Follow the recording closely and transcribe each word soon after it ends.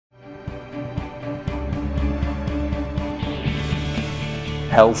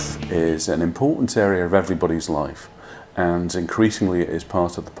Health is an important area of everybody's life, and increasingly it is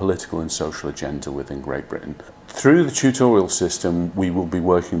part of the political and social agenda within Great Britain. Through the tutorial system, we will be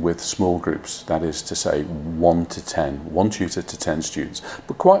working with small groups, that is to say 1 to 10, one tutor to 10 students,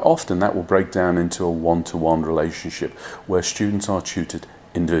 but quite often that will break down into a one-to-one relationship where students are tutored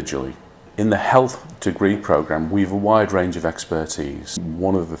individually. In the health degree programme, we have a wide range of expertise.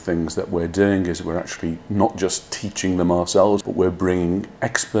 One of the things that we're doing is we're actually not just teaching them ourselves, but we're bringing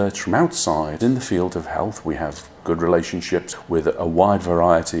experts from outside in the field of health. We have good relationships with a wide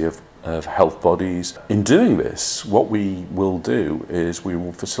variety of health bodies. In doing this, what we will do is we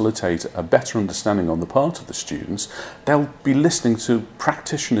will facilitate a better understanding on the part of the students. They'll be listening to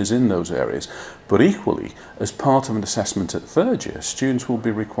practitioners in those areas, but equally, as part of an assessment at third year, students will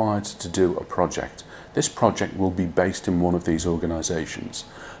be required to do a project. This project will be based in one of these organisations,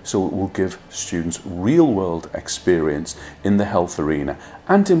 so it will give students real-world experience in the health arena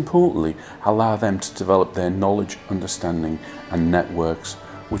and, importantly, allow them to develop their knowledge, understanding and networks,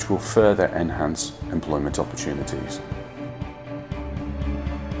 which will further enhance employment opportunities.